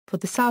For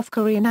the South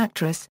Korean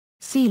actress,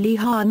 see Lee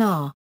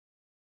Hana.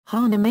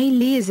 Hana Mae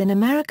Lee is an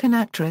American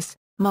actress,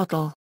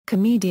 model,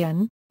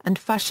 comedian, and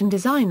fashion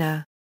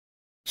designer.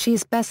 She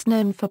is best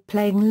known for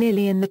playing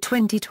Lilly in the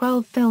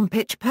 2012 film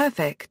Pitch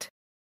Perfect.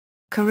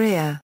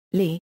 Career: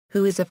 Lee,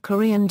 who is of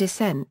Korean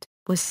descent,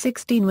 was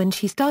 16 when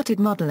she started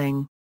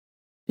modeling.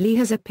 Lee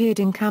has appeared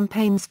in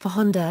campaigns for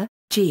Honda,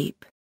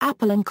 Jeep,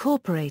 Apple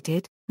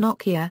Incorporated,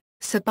 Nokia,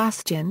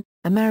 Sebastian,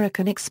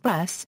 American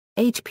Express,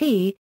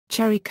 HP,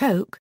 Cherry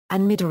Coke,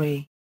 and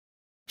Midori.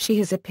 She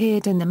has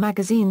appeared in the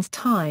magazines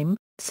Time,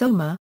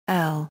 Soma,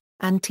 Elle,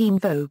 and Teen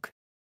Vogue.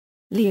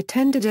 Lee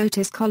attended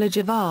Otis College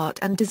of Art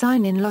and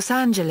Design in Los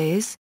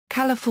Angeles,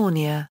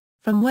 California,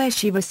 from where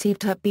she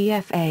received her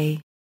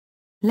BFA.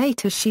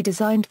 Later she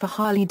designed for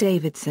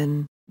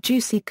Harley-Davidson,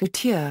 Juicy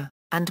Couture,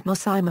 and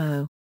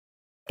Mossimo.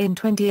 In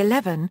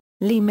 2011,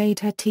 Lee made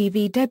her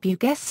TV debut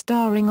guest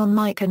starring on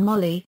Mike and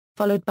Molly,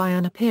 followed by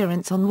an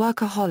appearance on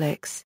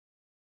Workaholics.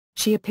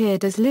 She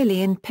appeared as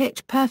Lilly in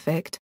Pitch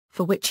Perfect,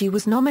 for which she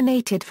was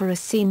nominated for a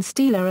Scene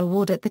Stealer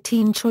Award at the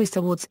Teen Choice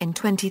Awards in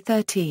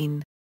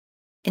 2013.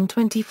 In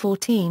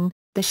 2014,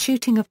 the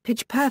shooting of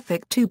Pitch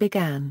Perfect 2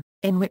 began,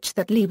 in which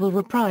that Lee will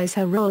reprise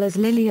her role as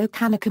Lilly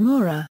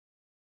Okanakamura.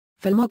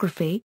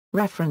 Filmography,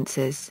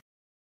 references.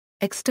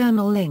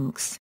 External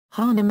links: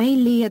 Hana Mae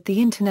Lee at the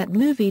Internet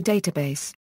Movie Database.